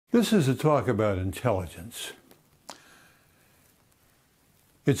This is a talk about intelligence.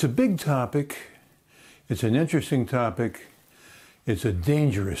 It's a big topic, it's an interesting topic, it's a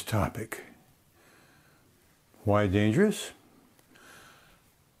dangerous topic. Why dangerous?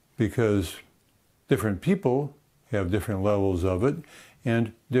 Because different people have different levels of it,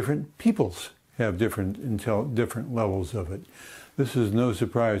 and different peoples have different levels of it. This is no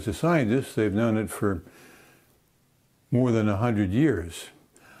surprise to scientists. They've known it for more than 100 years.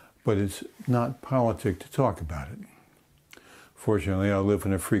 But it's not politic to talk about it. Fortunately, I live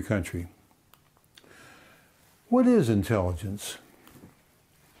in a free country. What is intelligence?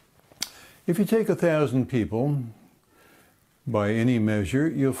 If you take 1,000 people, by any measure,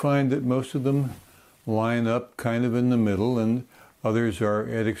 you'll find that most of them line up kind of in the middle and others are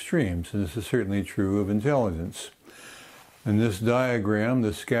at extremes. And this is certainly true of intelligence. In this diagram,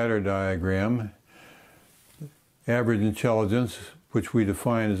 the scatter diagram, average intelligence, which we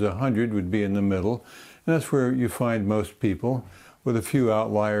define as 100, would be in the middle. And that's where you find most people, with a few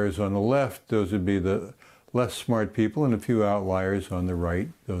outliers on the left. Those would be the less smart people, and a few outliers on the right.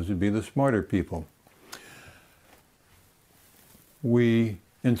 Those would be the smarter people.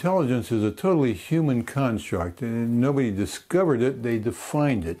 Intelligence is a totally human construct, and nobody discovered it, they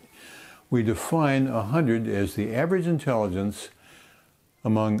defined it. We define 100 as the average intelligence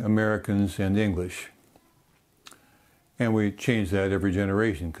among Americans and English. And we change that every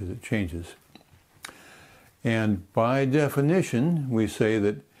generation because it changes. And by definition, we say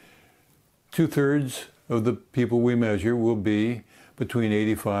that 2/3 of the people we measure will be between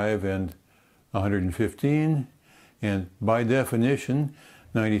 85 and 115. And by definition,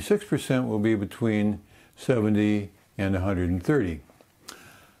 96% will be between 70 and 130.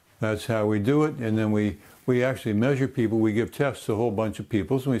 That's how we do it. And then we actually measure people. We give tests to a whole bunch of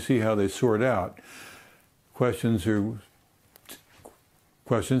people, and we see how they sort out. Questions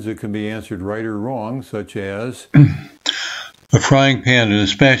that can be answered right or wrong, such as a frying pan and a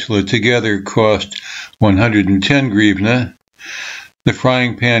spatula together cost 110 grivna. The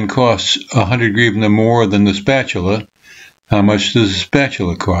frying pan costs 100 grivna more than the spatula. How much does the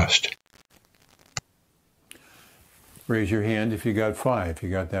spatula cost? Raise your hand if you got 5. You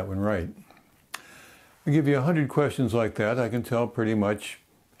got that one right. I give you 100 questions like that. I can tell pretty much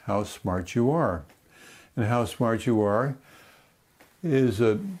how smart you are. And how smart you are is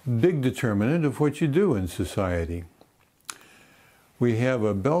a big determinant of what you do in society. We have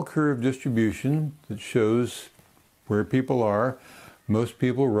a bell curve distribution that shows where people are. Most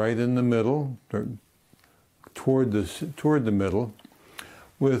people right in the middle, toward the middle,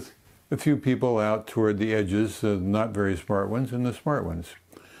 with a few people out toward the edges, the not very smart ones and the smart ones.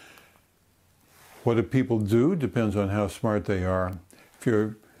 What do people do depends on how smart they are.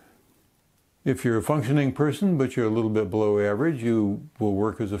 If you're a functioning person, but you're a little bit below average, you will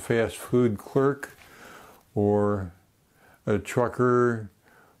work as a fast food clerk or a trucker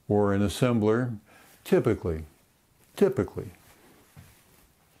or an assembler, typically.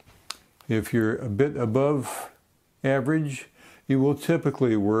 If you're a bit above average, you will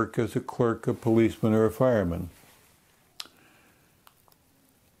typically work as a clerk, a policeman, or a fireman.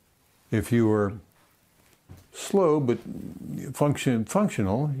 If you are slow but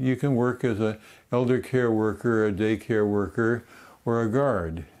functional, you can work as an elder care worker, a daycare worker, or a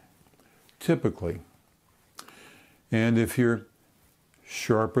guard, typically. And if you're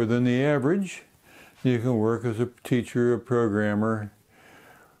sharper than the average, you can work as a teacher, a programmer,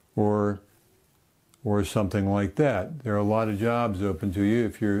 or something like that. There are a lot of jobs open to you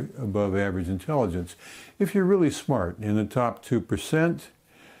if you're above average intelligence. If you're really smart, in the top 2%,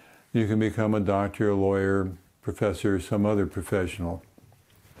 you can become a doctor, a lawyer, professor, some other professional.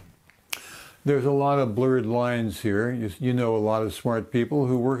 There's a lot of blurred lines here. You know a lot of smart people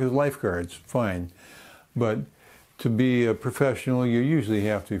who work as lifeguards, fine. But to be a professional, you usually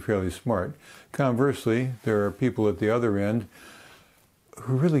have to be fairly smart. Conversely, there are people at the other end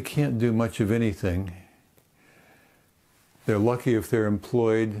who really can't do much of anything. They're lucky if they're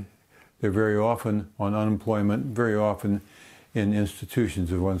employed. They're very often on unemployment, very often in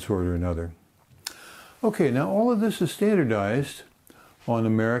institutions of one sort or another. Okay, now all of this is standardized on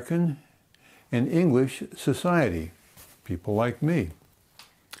American and English society, people like me.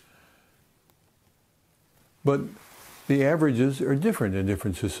 But the averages are different in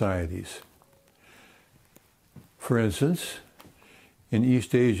different societies. For instance, in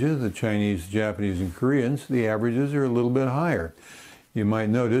East Asia, the Chinese, Japanese, and Koreans, the averages are a little bit higher. You might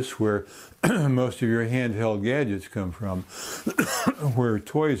notice where most of your handheld gadgets come from, where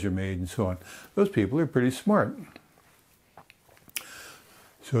toys are made and so on. Those people are pretty smart.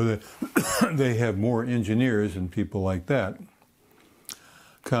 So that they have more engineers and people like that.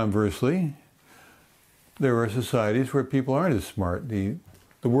 Conversely, there are societies where people aren't as smart. The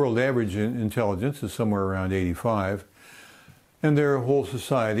world average in intelligence is somewhere around 85, and there are whole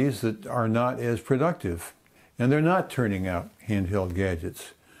societies that are not as productive, and they're not turning out handheld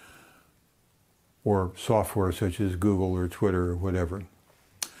gadgets or software such as Google or Twitter or whatever.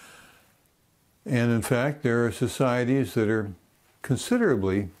 And in fact, there are societies that are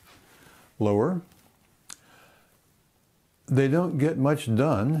considerably lower. They don't get much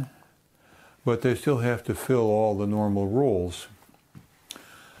done, but they still have to fill all the normal roles.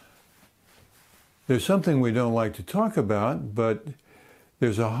 There's something we don't like to talk about, but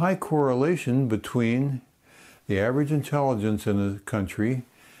there's a high correlation between the average intelligence in a country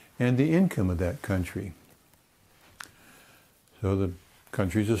and the income of that country. So the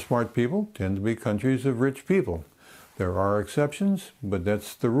countries of smart people tend to be countries of rich people. There are exceptions, but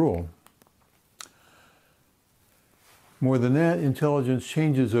that's the rule. More than that, intelligence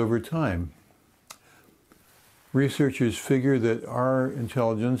changes over time. Researchers figure that our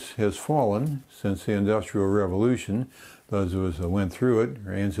intelligence has fallen since the Industrial Revolution. Those of us that went through it,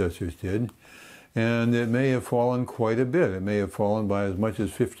 our ancestors did, and it may have fallen quite a bit. It may have fallen by as much as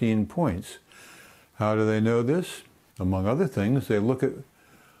 15 points. How do they know this? Among other things, they look at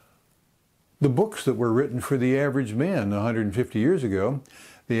the books that were written for the average man 150 years ago.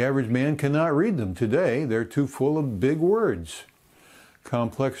 The average man cannot read them today. They're too full of big words,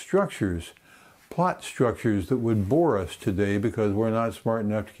 complex structures, plot structures that would bore us today because we're not smart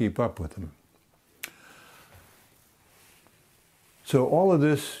enough to keep up with them. So all of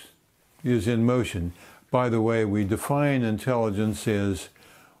this is in motion. By the way, we define intelligence as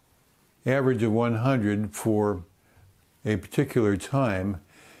average of 100 for a particular time,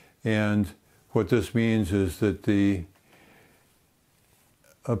 and what this means is that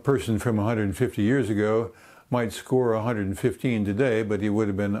a person from 150 years ago might score 115 today, but he would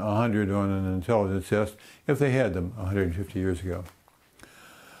have been 100 on an intelligence test if they had them 150 years ago.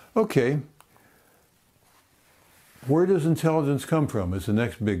 Okay, where does intelligence come from is the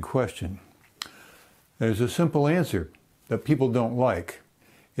next big question. There's a simple answer that people don't like.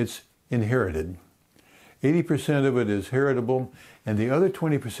 It's inherited. 80% of it is heritable, and the other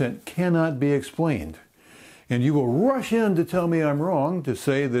 20% cannot be explained. And you will rush in to tell me I'm wrong, to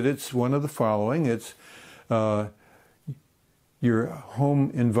say that it's one of the following. It's your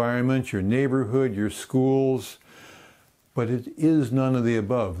home environment, your neighborhood, your schools, but it is none of the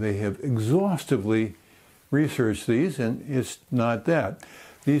above. They have exhaustively researched these, and it's not that.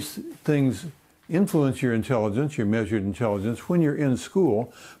 These things influence your intelligence, your measured intelligence, when you're in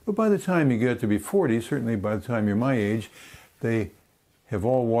school, but by the time you get to be 40, certainly by the time you're my age, they have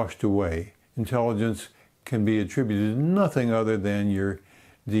all washed away. Intelligence can be attributed to nothing other than your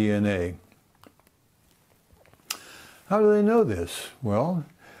DNA. How do they know this? Well,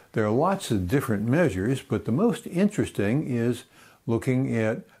 there are lots of different measures, but the most interesting is looking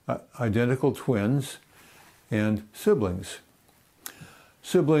at identical twins and siblings.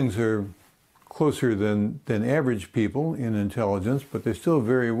 Siblings are closer than average people in intelligence, but they still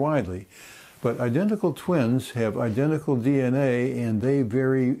vary widely. But identical twins have identical DNA, and they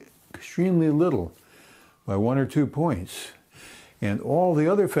vary extremely little, by 1 or 2 points. And all the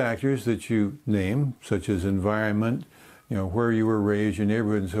other factors that you name, such as environment, where you were raised, your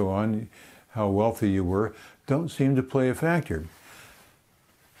neighborhood and so on, how wealthy you were, don't seem to play a factor.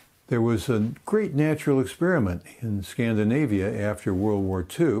 There was a great natural experiment in Scandinavia after World War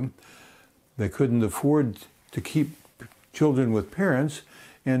II. They couldn't afford to keep children with parents,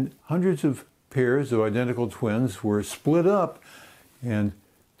 and hundreds of pairs of identical twins were split up and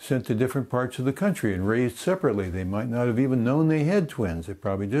sent to different parts of the country and raised separately. They might not have even known they had twins. They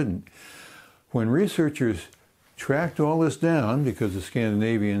probably didn't. When researchers tracked all this down, because the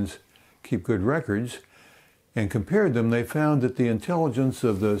Scandinavians keep good records, and compared them, they found that the intelligence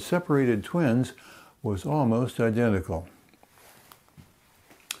of the separated twins was almost identical.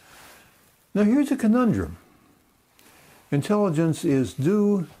 Now here's a conundrum. Intelligence is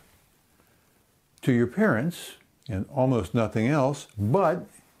due to your parents and almost nothing else, but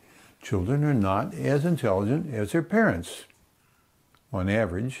children are not as intelligent as their parents, on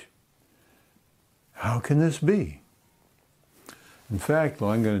average. How can this be? In fact,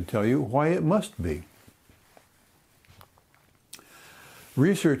 I'm going to tell you why it must be.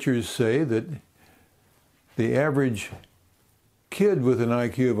 Researchers say that the average kid with an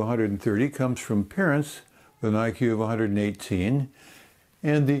IQ of 130 comes from parents with an IQ of 118,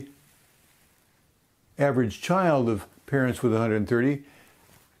 and the average child of parents with 130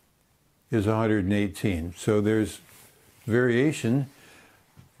 is 118. So there's variation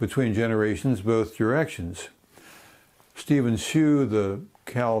between generations, both directions. Stephen Hsu, the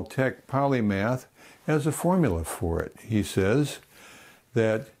Caltech polymath, has a formula for it. He says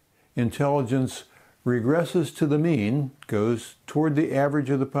that intelligence regresses to the mean, goes toward the average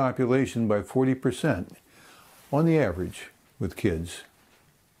of the population by 40% on the average with kids.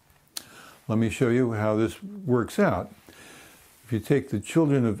 Let me show you how this works out. If you take the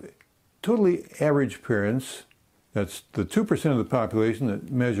children of totally average parents, that's the 2% of the population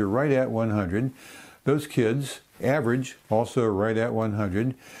that measure right at 100, those kids average also right at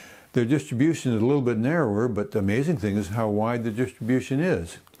 100. Their distribution is a little bit narrower, but the amazing thing is how wide the distribution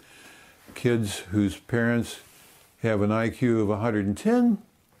is. Kids whose parents have an IQ of 110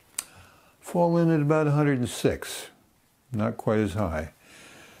 fall in at about 106, not quite as high.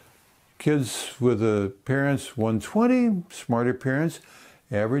 Kids with parents 120, smarter parents,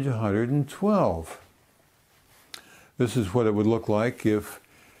 average 112. This is what it would look like if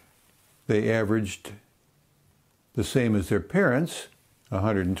they averaged the same as their parents,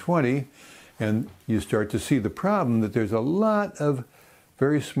 120, and you start to see the problem that there's a lot of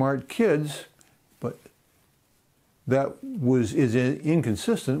very smart kids, but that is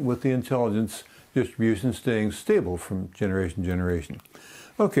inconsistent with the intelligence distribution staying stable from generation to generation.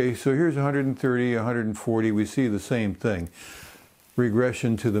 Okay, so here's 130, 140, we see the same thing,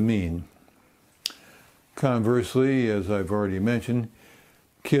 regression to the mean. Conversely, as I've already mentioned,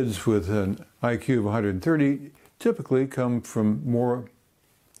 kids with an IQ of 130 typically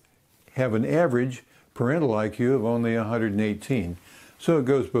have an average parental IQ of only 118. So it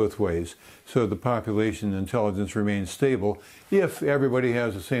goes both ways. So the population intelligence remains stable if everybody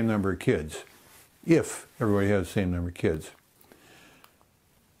has the same number of kids. If everybody has the same number of kids.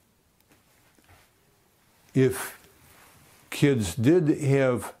 If kids did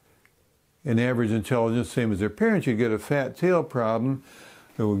have an average intelligence, same as their parents, you'd get a fat tail problem.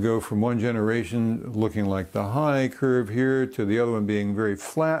 It would go from one generation looking like the high curve here to the other one being very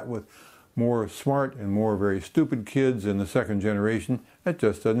flat with more smart and more very stupid kids in the second generation. That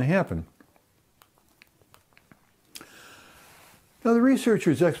just doesn't happen. Now the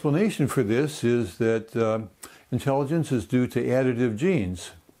researcher's explanation for this is that intelligence is due to additive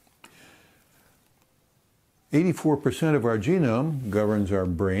genes. 84% of our genome governs our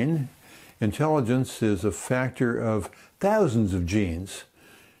brain. Intelligence is a factor of thousands of genes.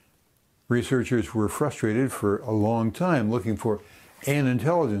 Researchers were frustrated for a long time looking for an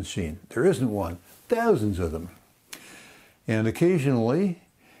intelligence gene. There isn't one. Thousands of them. And occasionally,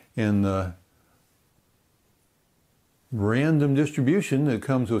 in the random distribution that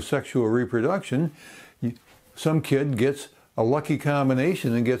comes with sexual reproduction, some kid gets a lucky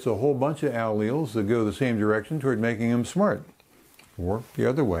combination and gets a whole bunch of alleles that go the same direction toward making him smart, or the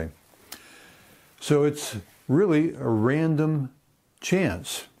other way. So it's really a random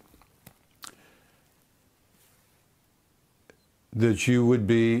chance that you would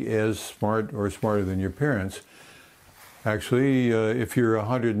be as smart or smarter than your parents. Actually, if you're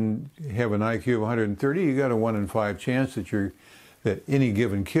 100 and have an IQ of 130, you got a 1 in 5 chance that any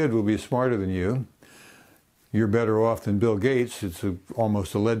given kid will be smarter than you. You're better off than Bill Gates. It's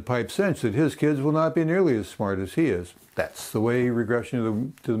almost a lead pipe cinch that his kids will not be nearly as smart as he is. That's the way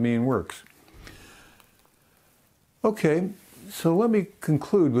regression to the mean works. Okay, so let me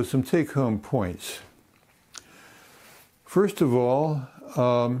conclude with some take-home points. First of all,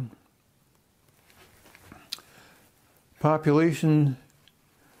 population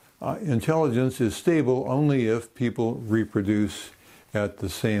intelligence is stable only if people reproduce at the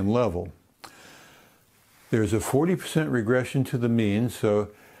same level. There's a 40% regression to the mean, so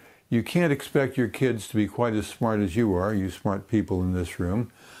you can't expect your kids to be quite as smart as you are, you smart people in this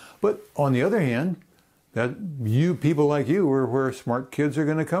room. But on the other hand, people like you are where smart kids are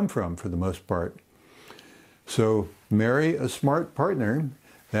going to come from for the most part. So marry a smart partner.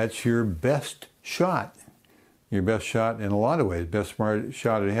 That's your best shot. Your best shot in a lot of ways. Best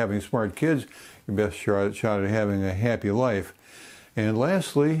shot at having smart kids. Your best shot at having a happy life. And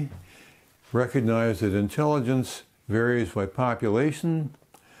lastly, recognize that intelligence varies by population.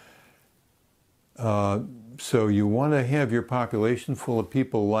 So you want to have your population full of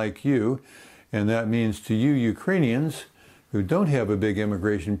people like you. And that means to you Ukrainians who don't have a big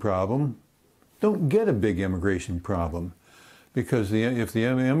immigration problem, don't get a big immigration problem. Because if the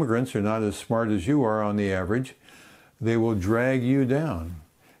immigrants are not as smart as you are on the average, they will drag you down,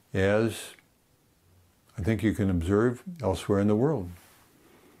 as I think you can observe elsewhere in the world.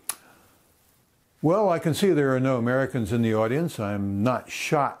 Well, I can see there are no Americans in the audience. I'm not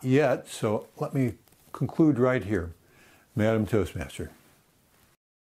shot yet, so let me conclude right here. Madam Toastmaster.